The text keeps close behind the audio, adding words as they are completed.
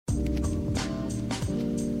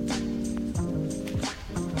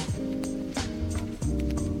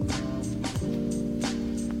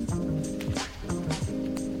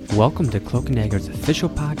Welcome to Cloak & Dagger's official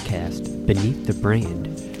podcast, Beneath the Brand,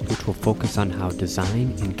 which will focus on how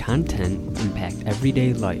design and content impact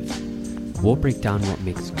everyday life. We'll break down what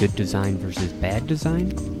makes good design versus bad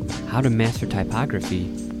design, how to master typography,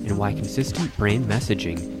 and why consistent brand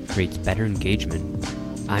messaging creates better engagement.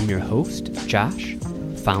 I'm your host, Josh,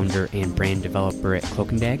 founder and brand developer at Cloak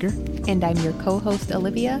 & Dagger. And I'm your co-host,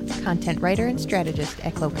 Olivia, content writer and strategist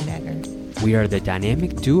at Cloak & Dagger. We are the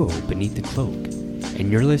dynamic duo beneath the cloak,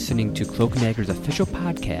 and you're listening to Cloak & Dagger's official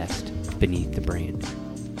podcast, Beneath the Brand.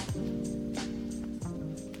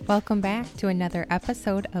 Welcome back to another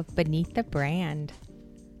episode of Beneath the Brand.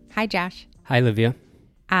 Hi, Josh. Hi, Olivia.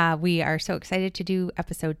 We are so excited to do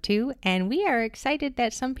episode 2, and we are excited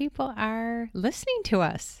that some people are listening to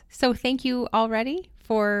us. So thank you already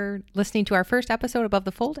for listening to our first episode, Above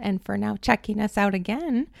the Fold, and for now checking us out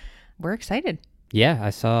again. We're excited. Yeah, I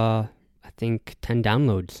saw, I think, 10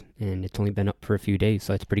 downloads, and it's only been up for a few days,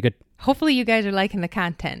 so it's pretty good. Hopefully you guys are liking the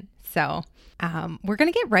content. So we're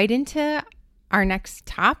going to get right into our next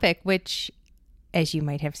topic, which, as you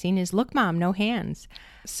might have seen, is Look Mom, No Hands.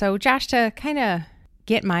 So Josh, to kind of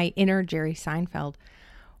get my inner Jerry Seinfeld,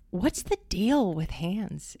 what's the deal with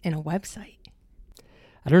hands in a website?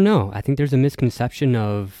 I don't know. I think there's a misconception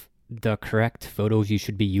of the correct photos you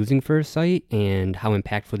should be using for a site and how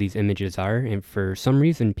impactful these images are. And for some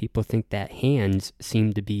reason, people think that hands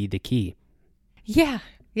seem to be the key. Yeah,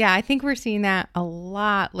 I think we're seeing that a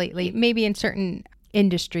lot lately, maybe in certain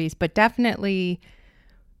industries, but definitely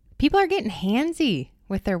people are getting handsy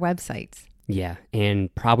with their websites. Yeah,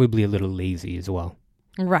 and probably a little lazy as well.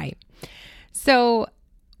 Right. So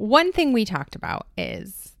one thing we talked about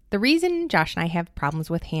is the reason Josh and I have problems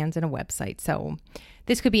with hands in a website. So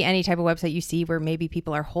this could be any type of website you see where maybe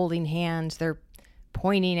people are holding hands, they're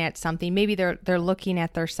pointing at something. Maybe they're looking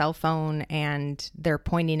at their cell phone and they're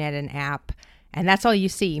pointing at an app, and that's all you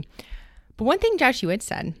see. But one thing, Josh, you had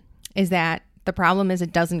said is that the problem is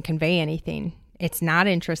it doesn't convey anything. It's not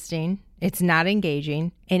interesting, it's not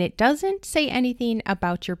engaging, and it doesn't say anything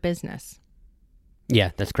about your business.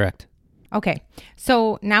 Yeah, that's correct. Okay,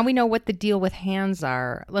 so now we know what the deal with hands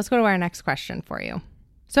are. Let's go to our next question for you.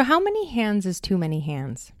 So how many hands is too many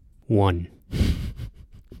hands? 1.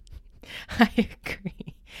 I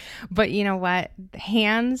agree. But you know what?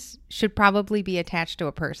 Hands should probably be attached to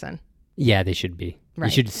a person. Yeah, they should be. Right.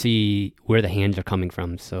 You should see where the hands are coming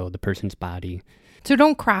from, so the person's body. So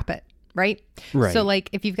don't crop it, right? Right. So like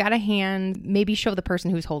if you've got a hand, maybe show the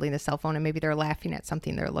person who's holding the cell phone and maybe they're laughing at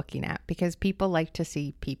something they're looking at, because people like to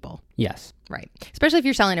see people. Yes. Right. Especially if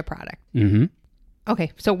you're selling a product. Mm-hmm.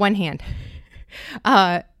 Okay, so one hand.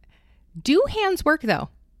 Do hands work though?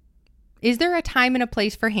 Is there a time and a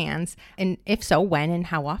place for hands? And if so, when and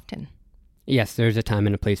how often? Yes, there's a time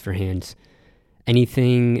and a place for hands.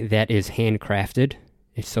 Anything that is handcrafted,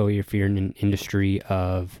 so if you're in an industry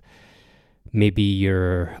of maybe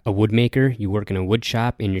you're a wood maker, you work in a wood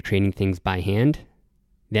shop and you're creating things by hand,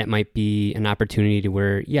 that might be an opportunity to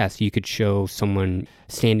where, yes, you could show someone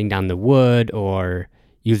sanding down the wood or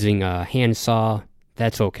using a handsaw.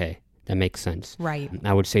 That's okay. That makes sense. Right.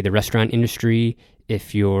 I would say the restaurant industry,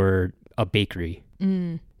 if you're a bakery,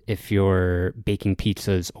 if you're baking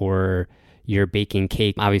pizzas or you're baking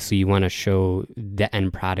cake, obviously you want to show the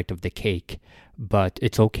end product of the cake, but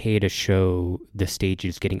it's okay to show the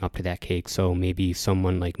stages getting up to that cake. So maybe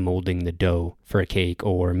someone like molding the dough for a cake,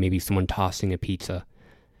 or maybe someone tossing a pizza.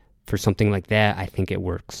 For something like that, I think it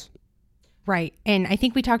works. Right. And I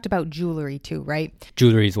think we talked about jewelry too, right?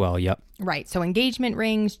 Jewelry as well, yep. Right. So engagement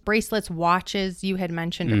rings, bracelets, watches, you had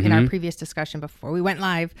mentioned in our previous discussion before we went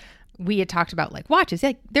live, we had talked about like watches.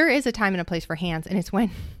 Like, there is a time and a place for hands, and it's when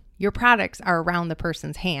your products are around the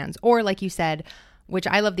person's hands. Or like you said, which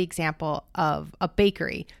I love the example of a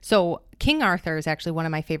bakery. So King Arthur is actually one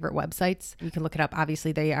of my favorite websites. You can look it up.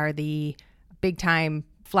 Obviously, they are the big time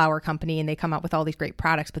flour company and they come out with all these great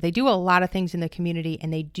products, but they do a lot of things in the community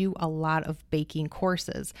and they do a lot of baking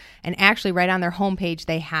courses. And actually right on their homepage,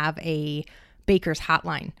 they have a baker's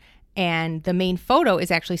hotline. And the main photo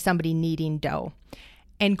is actually somebody kneading dough.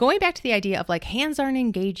 And going back to the idea of like hands aren't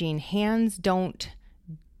engaging, hands don't,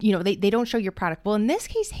 you know, they don't show your product. Well, in this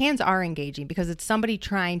case, hands are engaging because it's somebody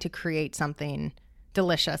trying to create something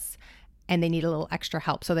delicious and they need a little extra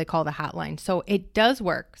help. So they call the hotline. So it does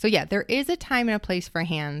work. So yeah, there is a time and a place for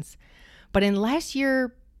hands, but unless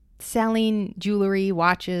you're selling jewelry,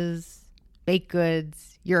 watches, baked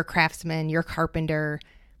goods, you're a craftsman, you're a carpenter,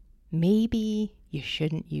 maybe you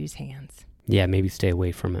shouldn't use hands. Yeah, maybe stay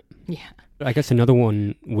away from it. Yeah. I guess another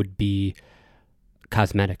one would be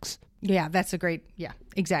cosmetics. Yeah, that's a great, yeah,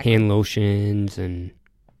 exactly. Hand lotions and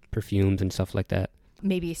perfumes and stuff like that.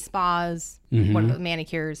 maybe spas, one of the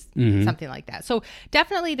manicures, something like that. So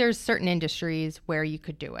definitely there's certain industries where you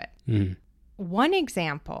could do it. One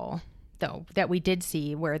example, though, that we did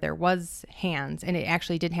see where there was hands, and it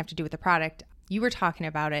actually didn't have to do with the product. You were talking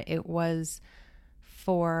about it. It was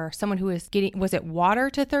for someone who was was it water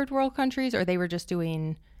to third world countries, or they were just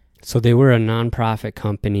doing... So they were a nonprofit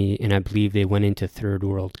company, and I believe they went into third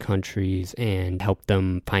world countries and helped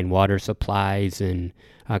them find water supplies and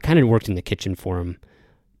kind of worked in the kitchen for them.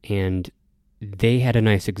 And they had a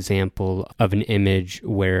nice example of an image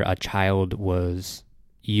where a child was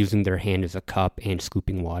using their hand as a cup and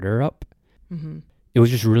scooping water up. It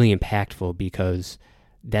was just really impactful because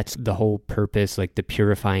that's the whole purpose, like the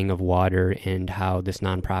purifying of water, and how this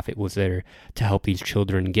nonprofit was there to help these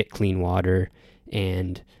children get clean water.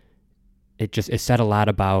 And it said a lot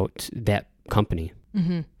about that company.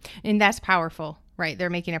 And that's powerful, right? They're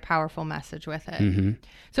making a powerful message with it.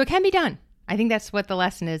 So it can be done. I think that's what the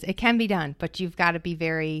lesson is. It can be done, but you've got to be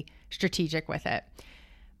very strategic with it.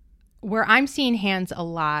 Where I'm seeing hands a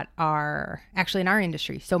lot are actually in our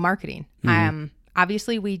industry. So marketing.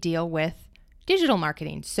 Obviously, we deal with digital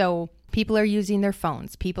marketing. So people are using their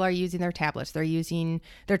phones. People are using their tablets.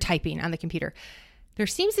 They're typing on the computer. There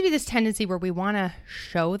seems to be this tendency where we want to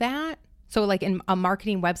show that. So like in a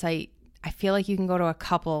marketing website, I feel like you can go to a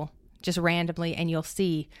couple just randomly and you'll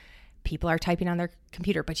see people are typing on their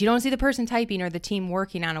computer, but you don't see the person typing or the team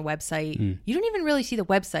working on a website. You don't even really see the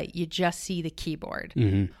website. You just see the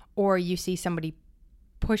keyboard. Or you see somebody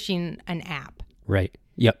pushing an app. Right.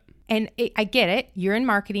 Yep. And I get it. You're in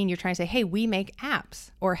marketing. You're trying to say, hey, we make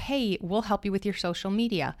apps, or hey, we'll help you with your social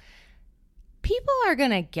media. People are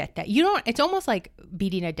going to get that. It's almost like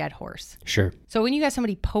beating a dead horse. Sure. So when you got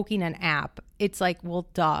somebody poking an app, it's like, well,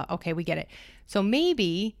 duh. Okay, we get it. So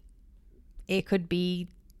maybe it could be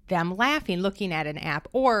them laughing, looking at an app.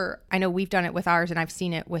 Or I know we've done it with ours, and I've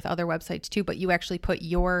seen it with other websites too, but you actually put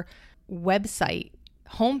your website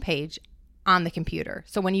homepage on the computer.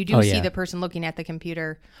 So when you do see the person looking at the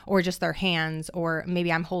computer, or just their hands, or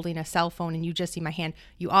maybe I'm holding a cell phone and you just see my hand,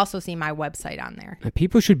 you also see my website on there.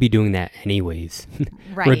 People should be doing that anyways,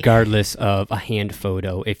 right? Regardless of a hand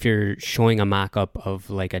photo. If you're showing a mock-up of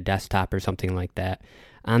like a desktop or something like that,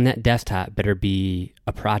 on that desktop better be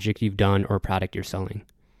a project you've done or a product you're selling.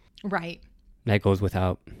 Right. That goes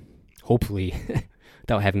without, hopefully,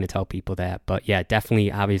 without having to tell people that. But yeah,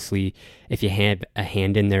 definitely, obviously, if you have a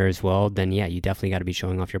hand in there as well, then yeah, you definitely got to be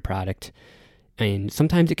showing off your product. And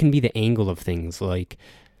sometimes it can be the angle of things. Like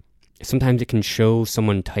sometimes it can show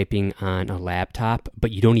someone typing on a laptop,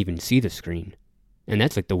 but you don't even see the screen. And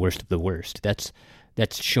that's like the worst of the worst. That's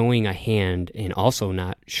showing a hand and also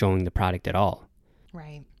not showing the product at all.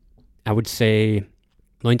 Right. I would say the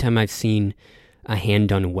only time I've seen a hand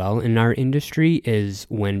done well in our industry is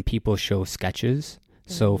when people show sketches.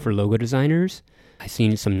 So for logo designers, I've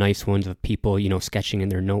seen some nice ones of people, sketching in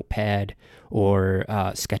their notepad or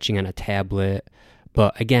sketching on a tablet.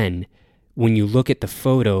 But again, when you look at the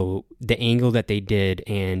photo, the angle that they did,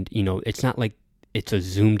 and, it's not like it's a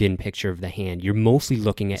zoomed in picture of the hand. You're mostly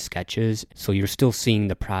looking at sketches, so you're still seeing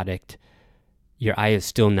the product. Your eye is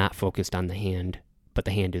still not focused on the hand, but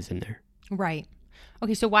the hand is in there. Right.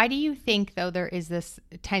 Okay, so why do you think, though, there is this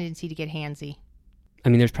tendency to get handsy? I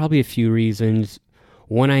mean, there's probably a few reasons.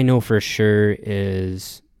 One I know for sure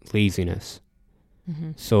is laziness.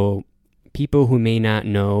 So people who may not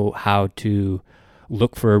know how to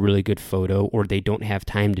look for a really good photo, or they don't have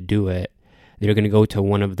time to do it, they're going to go to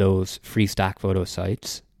one of those free stock photo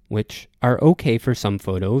sites, which are okay for some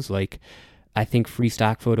photos. Like, I think free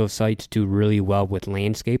stock photo sites do really well with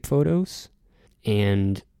landscape photos,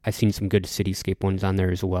 and I've seen some good cityscape ones on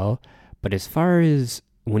there as well. But as far as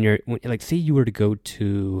say you were to go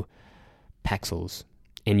to Pexels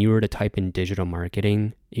and you were to type in digital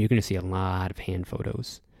marketing, you're going to see a lot of hand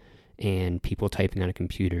photos and people typing on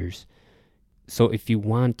computers. So if you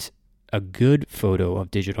want a good photo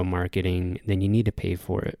of digital marketing, then you need to pay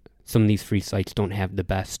for it. Some of these free sites don't have the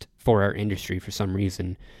best for our industry for some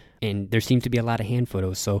reason. And there seems to be a lot of hand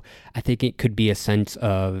photos. So I think it could be a sense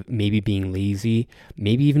of maybe being lazy,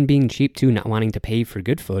 maybe even being cheap too, not wanting to pay for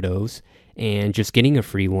good photos and just getting a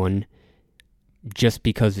free one just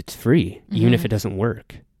because it's free, even if it doesn't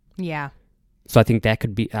work. Yeah. So I think that's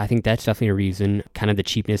definitely a reason, kind of the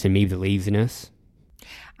cheapness and maybe the laziness.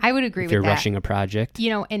 I would agree with that. If you're rushing a project.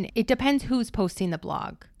 And it depends who's posting the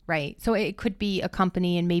blog, right? So it could be a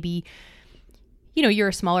company, and maybe you're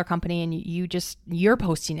a smaller company and you're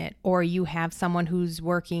posting it, or you have someone who's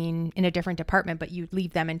working in a different department, but you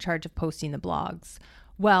leave them in charge of posting the blogs.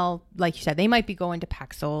 Well, like you said, they might be going to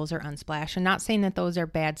Pexels or Unsplash, and not saying that those are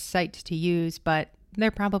bad sites to use, but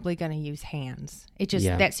they're probably going to use hands. It just,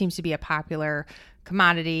 Yeah. that seems to be a popular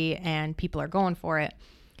commodity and people are going for it.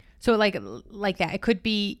 So like that, it could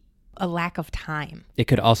be a lack of time. It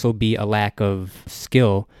could also be a lack of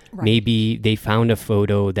skill. Right. Maybe they found a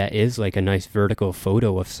photo that is like a nice vertical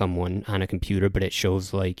photo of someone on a computer, but it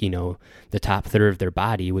shows like, you know, the top third of their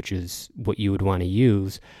body, which is what you would want to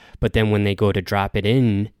use. But then when they go to drop it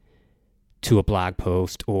in to a blog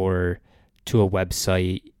post or to a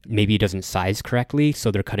website, maybe it doesn't size correctly.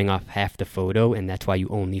 So they're cutting off half the photo, and that's why you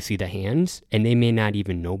only see the hands. And they may not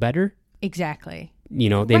even know better. Exactly. You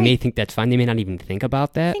know, they may think that's fine. They may not even think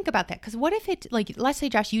about that. Think about that. Because what if it, like, let's say,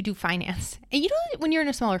 Josh, you do finance. And you know, when you're in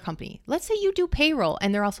a smaller company, let's say you do payroll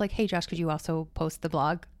and they're also like, hey, Josh, could you also post the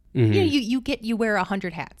blog? Mm-hmm. You know, you wear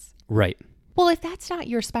 100 hats. Right. Well, if that's not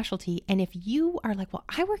your specialty, and if you are like, well,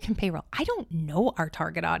 I work in payroll, I don't know our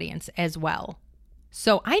target audience as well.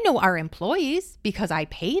 So I know our employees because I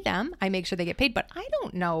pay them. I make sure they get paid, but I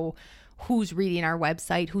don't know who's reading our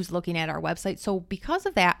website, who's looking at our website. So because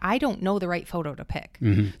of that, I don't know the right photo to pick.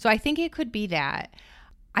 Mm-hmm. So I think it could be that.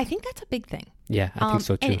 I think that's a big thing. Yeah, I think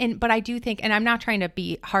so too. But I do think, and I'm not trying to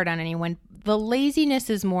be hard on anyone, the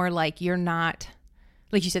laziness is more like you're not,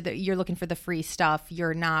 like you said, that you're looking for the free stuff.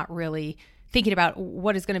 You're not really thinking about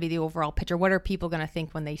what is going to be the overall picture. What are people going to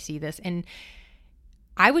think when they see this? And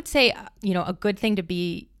I would say, you know, a good thing to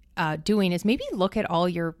be doing is maybe look at all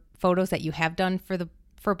your photos that you have done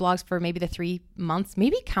for blogs for maybe the 3 months.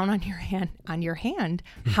 Maybe count on your hand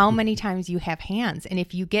how many times you have hands. And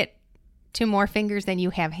if you get to more fingers than you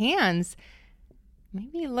have hands,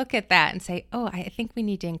 maybe look at that and say, oh, I think we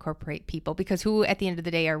need to incorporate people, because who at the end of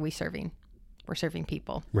the day are we serving? We're serving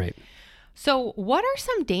people. Right. So what are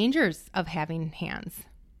some dangers of having hands?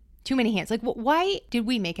 Too many hands. Like, why did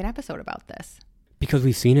we make an episode about this? Because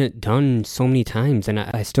we've seen it done so many times, and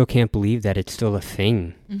I still can't believe that it's still a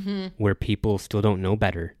thing where people still don't know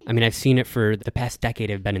better. I mean, I've seen it for the past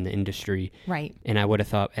decade I've been in the industry. Right. And I would have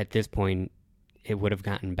thought at this point it would have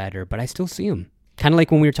gotten better, but I still see them. Kind of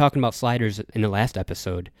like when we were talking about sliders in the last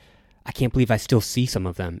episode. I can't believe I still see some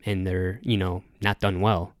of them, and they're, you know, not done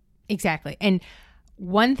well. Exactly. And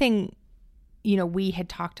one thing, you know, we had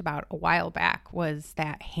talked about a while back was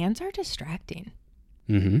that hands are distracting.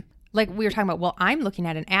 Mm-hmm. Like we were talking about, well, I'm looking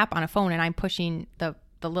at an app on a phone and I'm pushing the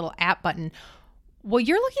little app button. Well,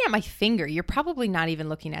 you're looking at my finger. You're probably not even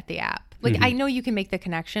looking at the app. Like, I know you can make the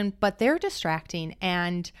connection, but they're distracting.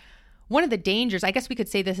 And one of the dangers, I guess we could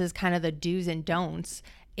say this is kind of the do's and don'ts,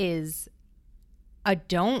 is a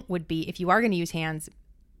don't would be, if you are going to use hands,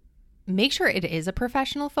 make sure it is a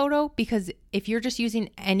professional photo, because if you're just using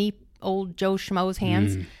any old Joe Schmo's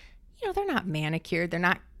hands, you know, they're not manicured.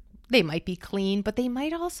 They might be clean, but they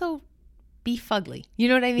might also be fugly. You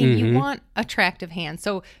know what I mean? You want attractive hands.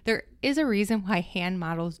 So there is a reason why hand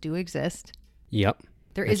models do exist. Yep.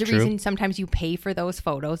 There is a reason sometimes you pay for those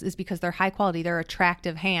photos, is because they're high quality. They're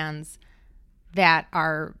attractive hands that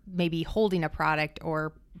are maybe holding a product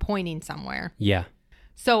or pointing somewhere. Yeah.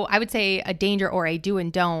 So I would say a danger or a do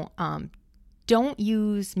and don't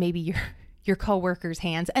use maybe your coworkers'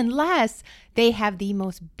 hands unless they have the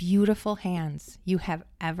most beautiful hands you have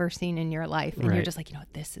ever seen in your life. And you're just like, you know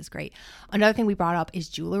what, this is great. Another thing we brought up is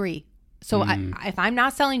jewelry. So if I'm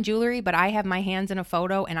not selling jewelry, but I have my hands in a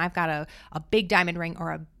photo and I've got a big diamond ring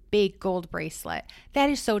or a big gold bracelet, that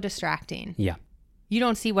is so distracting. Yeah. You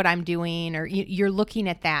don't see what I'm doing, or you're looking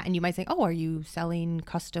at that and you might say, oh, are you selling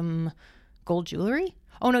custom gold jewelry?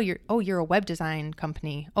 Oh, no, you're a web design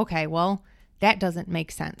company. Okay, well, that doesn't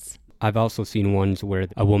make sense. I've also seen ones where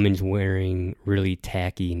a woman's wearing really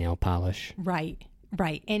tacky nail polish. Right.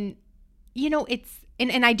 And, you know,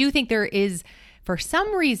 and I do think there is, for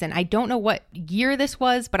some reason, I don't know what year this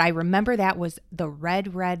was, but I remember that was the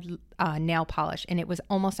red nail polish. And it was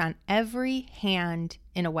almost on every hand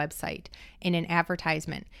in a website, in an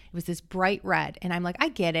advertisement. It was this bright red. And I'm like, I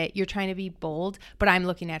get it. You're trying to be bold, but I'm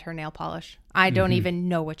looking at her nail polish. I don't even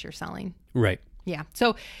know what you're selling. Right. Yeah.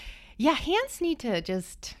 So, yeah, hands need to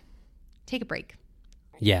just take a break.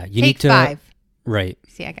 Yeah. You Take need to. 5. Right.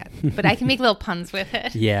 See, but I can make little puns with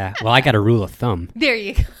it. Yeah. Well, I got a rule of thumb. There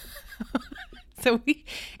you go.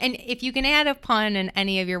 And if you can add a pun in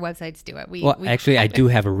any of your websites, do it. Actually, I do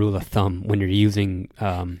have a rule of thumb when you're using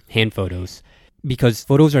hand photos, because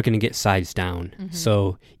photos are going to get sized down.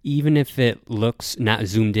 So even if it looks not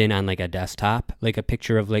zoomed in on like a desktop, like a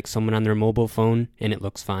picture of like someone on their mobile phone, and it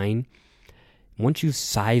looks fine, once you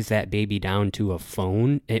size that baby down to a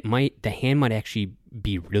phone, the hand might actually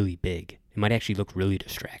be really big. It might actually look really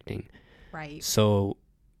distracting. Right. So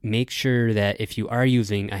make sure that if you are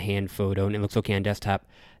using a hand photo and it looks okay on desktop,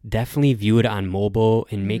 definitely view it on mobile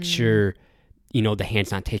and make sure the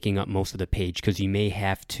hand's not taking up most of the page, because you may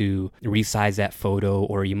have to resize that photo,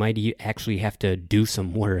 or you might actually have to do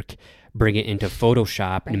some work, bring it into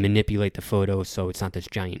Photoshop and manipulate the photo so it's not this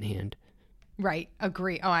giant hand. Right.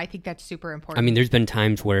 Agree. Oh, I think that's super important. I mean, there's been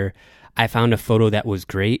times where I found a photo that was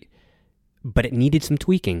great, but it needed some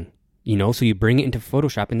tweaking, so you bring it into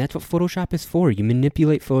Photoshop, and that's what Photoshop is for. You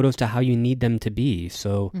manipulate photos to how you need them to be.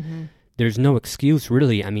 So there's no excuse,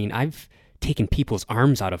 really. I mean, I've taken people's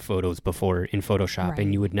arms out of photos before in Photoshop,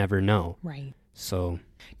 and you would never know. Right. So,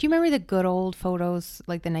 do you remember the good old photos,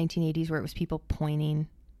 like the 1980s, where it was people pointing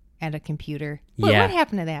at a computer? What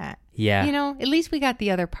happened to that? Yeah. At least we got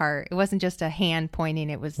the other part. It wasn't just a hand pointing.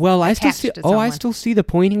 It was I still see the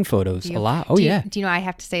pointing photos a lot. Do you know, I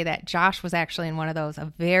have to say that Josh was actually in one of those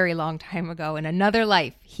a very long time ago. In another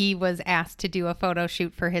life, he was asked to do a photo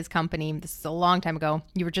shoot for his company. This is a long time ago.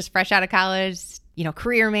 You were just fresh out of college,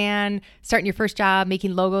 career man, starting your first job,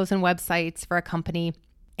 making logos and websites for a company.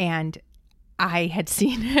 And I had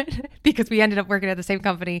seen it because we ended up working at the same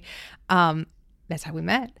company. That's how we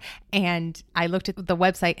met. And I looked at the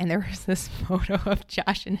website, and there was this photo of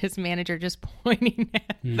Josh and his manager just pointing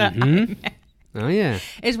at the iMac. Oh, yeah.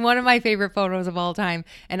 It's one of my favorite photos of all time,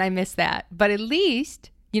 and I miss that. But at least,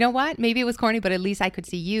 you know what? Maybe it was corny, but at least I could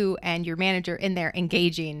see you and your manager in there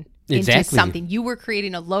engaging into something. You were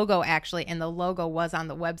creating a logo, actually, and the logo was on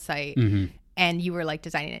the website, and you were,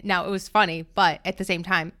 designing it. Now, it was funny, but at the same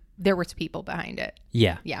time, there was people behind it.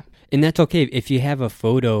 Yeah. Yeah. And that's okay. If you have a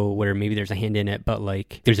photo where maybe there's a hand in it, but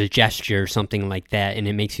there's a gesture or something like that, and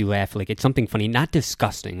it makes you laugh, it's something funny, not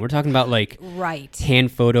disgusting. We're talking about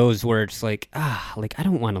hand photos where it's I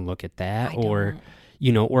don't want to look at that, or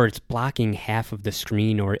it's blocking half of the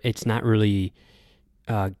screen, or it's not really,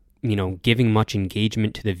 giving much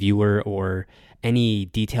engagement to the viewer or any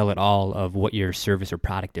detail at all of what your service or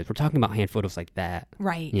product is. We're talking about hand photos like that.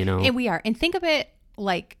 Right. And we are. And think of it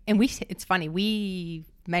it's funny, we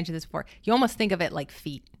mentioned this before. You almost think of it like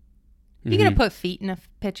feet. You're going to put feet in a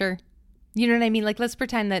picture. You know what I mean? Let's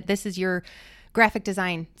pretend that this is your graphic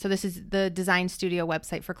design. So this is the design studio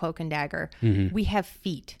website for Cloak and Dagger. We have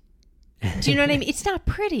feet. Do you know what I mean? It's not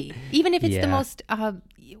pretty. Even if it's the most,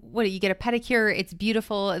 you get a pedicure, it's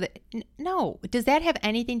beautiful. No. Does that have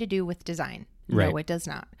anything to do with design? Right. No, it does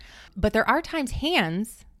not. But there are times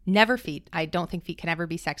hands, never feet. I don't think feet can ever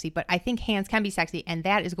be sexy, but I think hands can be sexy. And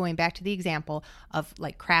that is going back to the example of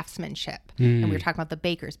craftsmanship. And we were talking about the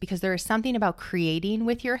bakers, because there is something about creating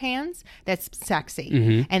with your hands that's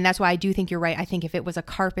sexy. And that's why I do think you're right. I think if it was a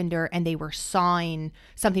carpenter and they were sawing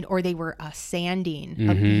something, or they were sanding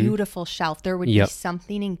a beautiful shelf, there would be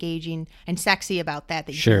something engaging and sexy about that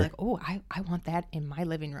you'd be like, oh, I want that in my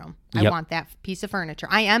living room. I want that piece of furniture.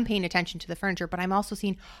 I am paying attention to the furniture, but I'm also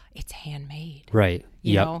seeing it's handmade. Right.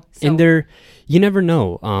 You know? So, and you never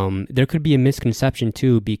know. There could be a misconception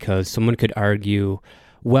too, because someone could argue,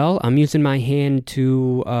 well, I'm using my hand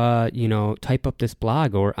to, type up this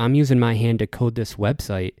blog, or I'm using my hand to code this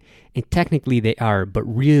website. And technically they are, but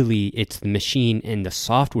really it's the machine and the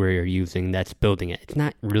software you're using that's building it. It's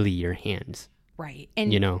not really your hands. Right.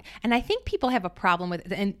 And, and I think people have a problem with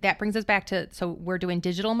it. And that brings us back to, so we're doing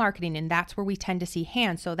digital marketing, and that's where we tend to see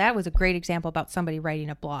hands. So that was a great example about somebody writing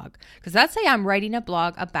a blog. Because let's say I'm writing a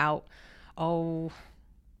blog about,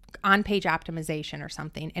 on-page optimization or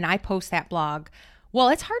something, and I post that blog. Well,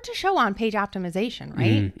 it's hard to show on-page optimization,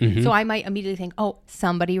 right? So I might immediately think,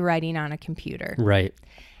 somebody writing on a computer. Right.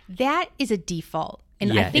 That is a default.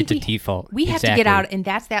 And yeah, I think it's a default. We have to get out, and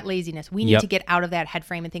that's that laziness. We need to get out of that head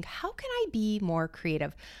frame and think, how can I be more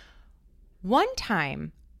creative? One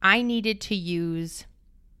time I needed to use,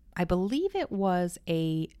 I believe it was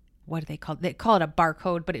what do they call it? They call it a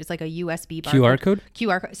barcode, but it was like a USB barcode.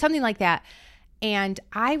 QR code, something like that. And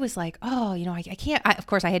I was like, I can't. Of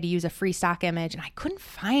course, I had to use a free stock image, and I couldn't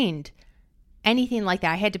find anything like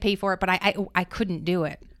that. I had to pay for it, but I couldn't do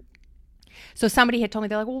it. So somebody had told me,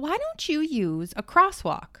 they're like, well, why don't you use a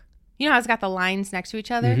crosswalk? You know how it's got the lines next to each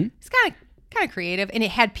other? It's kind of creative, and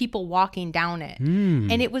it had people walking down it.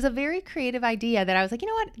 And it was a very creative idea that I was like, you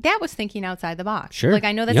know what? That was thinking outside the box. Sure.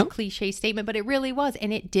 I know that's a cliche statement, but it really was.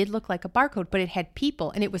 And it did look like a barcode, but it had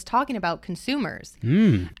people, and it was talking about consumers.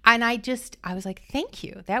 And I was like, thank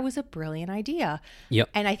you. That was a brilliant idea.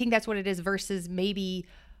 And I think that's what it is versus maybe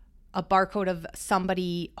a barcode of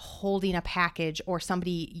somebody holding a package or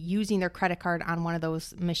somebody using their credit card on one of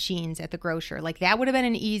those machines at the grocer. That would have been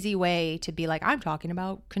an easy way to be like, I'm talking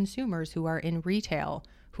about consumers who are in retail,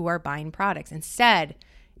 who are buying products. Instead,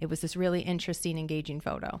 it was this really interesting, engaging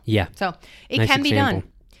photo. Yeah. So it can be done.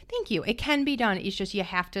 Thank you. It can be done. It's just you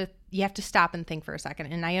have to stop and think for a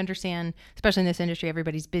second. And I understand, especially in this industry,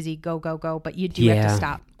 everybody's busy, go, but you do have to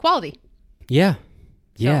stop. Quality. Yeah.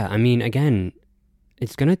 Yeah. I mean, again,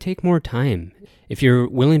 it's going to take more time. If you're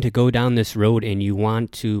willing to go down this road and you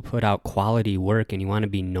want to put out quality work and you want to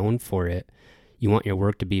be known for it, you want your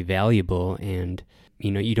work to be valuable, and,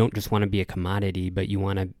 you don't just want to be a commodity, but you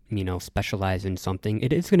want to, specialize in something,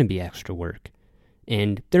 it is going to be extra work.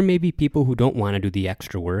 And there may be people who don't want to do the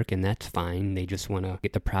extra work, and that's fine. They just want to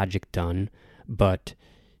get the project done. But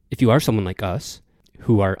if you are someone like us,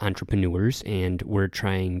 who are entrepreneurs, and we're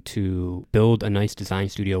trying to build a nice design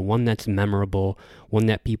studio, one that's memorable, one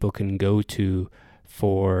that people can go to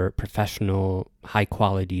for professional,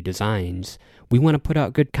 high-quality designs, we want to put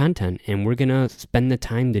out good content, and we're going to spend the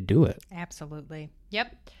time to do it. Absolutely.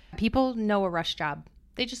 Yep. People know a rush job.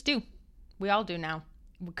 They just do. We all do now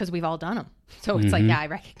because we've all done them. So it's like, yeah, I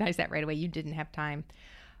recognize that right away. You didn't have time.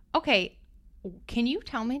 Okay. Can you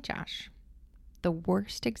tell me, Josh, the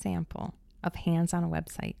worst example of hands on a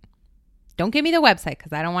website? Don't give me the website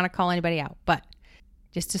because I don't want to call anybody out, but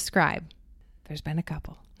just describe. There's been a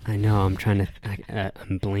couple. I know. I'm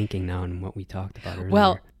blanking now on what we talked about earlier.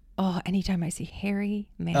 Well, anytime I see hairy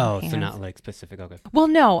man hands. So not like specific. Okay. Well,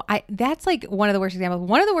 no, that's like one of the worst examples.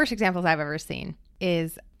 One of the worst examples I've ever seen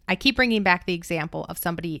is, I keep bringing back the example of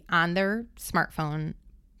somebody on their smartphone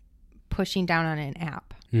pushing down on an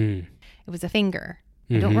app. It was a finger.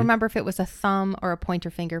 I don't remember if it was a thumb or a pointer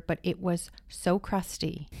finger, but it was so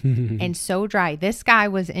crusty and so dry. This guy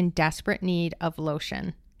was in desperate need of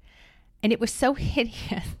lotion. And it was so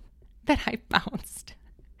hideous that I bounced.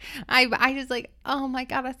 I was like, oh my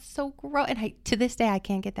God, that's so gross. And to this day, I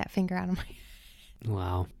can't get that finger out of my head.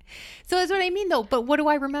 Wow. So that's what I mean, though. But what do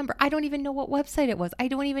I remember? I don't even know what website it was. I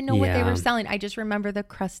don't even know what they were selling. I just remember the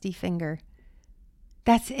crusty finger.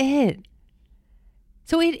 That's it.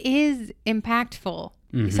 So it is impactful,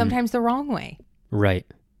 sometimes the wrong way. Right.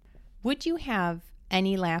 Would you have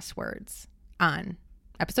any last words on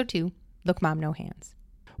episode 2, Look Mom, No Hands?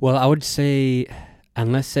 Well, I would say,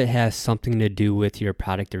 unless it has something to do with your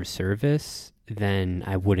product or service, then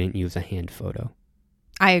I wouldn't use a hand photo.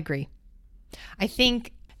 I agree. I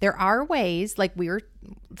think there are ways, like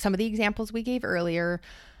some of the examples we gave earlier,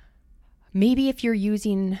 maybe if you're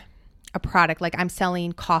using a product, like I'm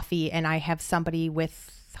selling coffee and I have somebody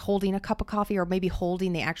holding a cup of coffee or maybe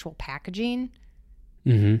holding the actual packaging,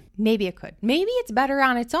 maybe it could. Maybe it's better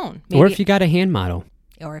on its own. Or if you got a hand model.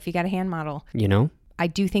 I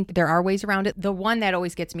do think there are ways around it. The one that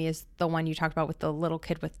always gets me is the one you talked about with the little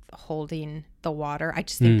kid with holding the water. I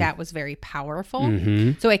just think that was very powerful.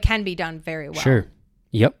 So it can be done very well. Sure.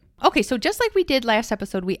 Yep. Okay, so just like we did last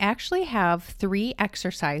episode, we actually have 3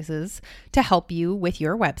 exercises to help you with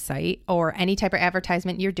your website or any type of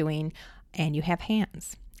advertisement you're doing, and you have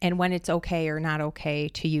hands, and when it's okay or not okay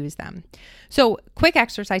to use them. So quick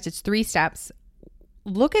exercise, it's 3 steps.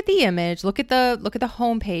 Look at the image, look at the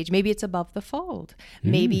home page. Maybe it's above the fold.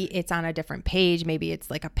 Maybe it's on a different page. Maybe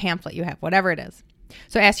it's like a pamphlet you have, whatever it is.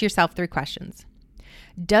 So ask yourself 3 questions.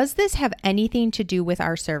 Does this have anything to do with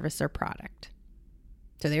our service or product?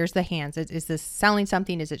 So there's the hands. Is this selling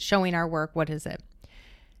something? Is it showing our work? What is it?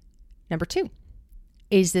 Number 2,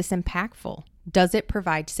 is this impactful? Does it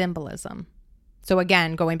provide symbolism? So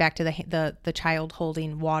again, going back to the child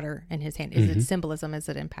holding water in his hand, is it symbolism? Is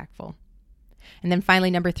it impactful? And then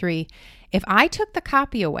finally, number 3, if I took the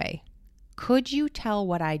copy away, could you tell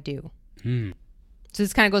what I do? So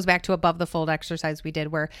this kind of goes back to above the fold exercise we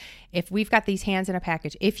did, where if we've got these hands in a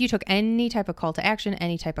package, if you took any type of call to action,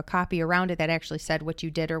 any type of copy around it that actually said what you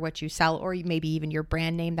did or what you sell, or maybe even your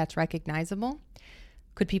brand name that's recognizable,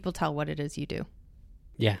 could people tell what it is you do?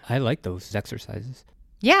 Yeah, I like those exercises.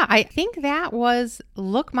 Yeah, I think that was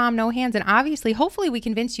Look Mom, No Hands. And obviously, hopefully we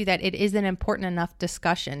convinced you that it is an important enough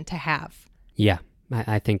discussion to have. Yeah,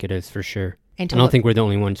 I think it is for sure. And I don't think we're the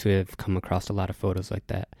only ones who have come across a lot of photos like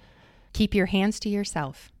that. Keep your hands to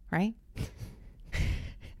yourself, right?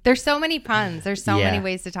 There's so many puns. There's so many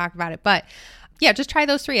ways to talk about it. But yeah, just try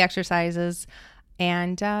those 3 exercises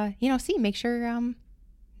and, make sure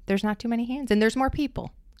there's not too many hands and there's more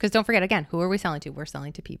people. Because don't forget, again, who are we selling to? We're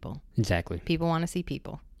selling to people. Exactly. People want to see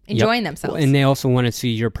people enjoying themselves. Well, and they also want to see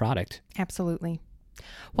your product. Absolutely.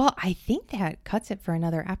 Well, I think that cuts it for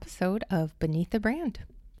another episode of Beneath the Brand.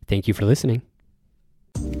 Thank you for listening.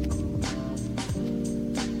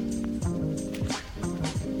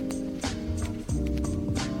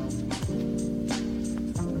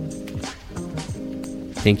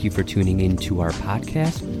 Thank you for tuning in to our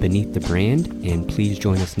podcast, Beneath the Brand, and please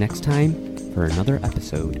join us next time for another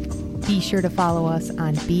episode. Be sure to follow us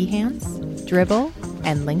on Behance, Dribbble,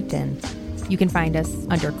 and LinkedIn. You can find us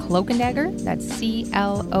under Cloak and Dagger, that's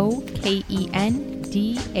CLOKEN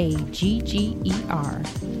Dagger.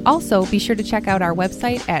 Also, be sure to check out our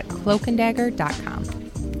website at cloakandagger.com.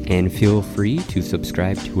 And feel free to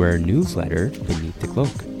subscribe to our newsletter, Beneath the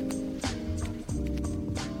Cloak.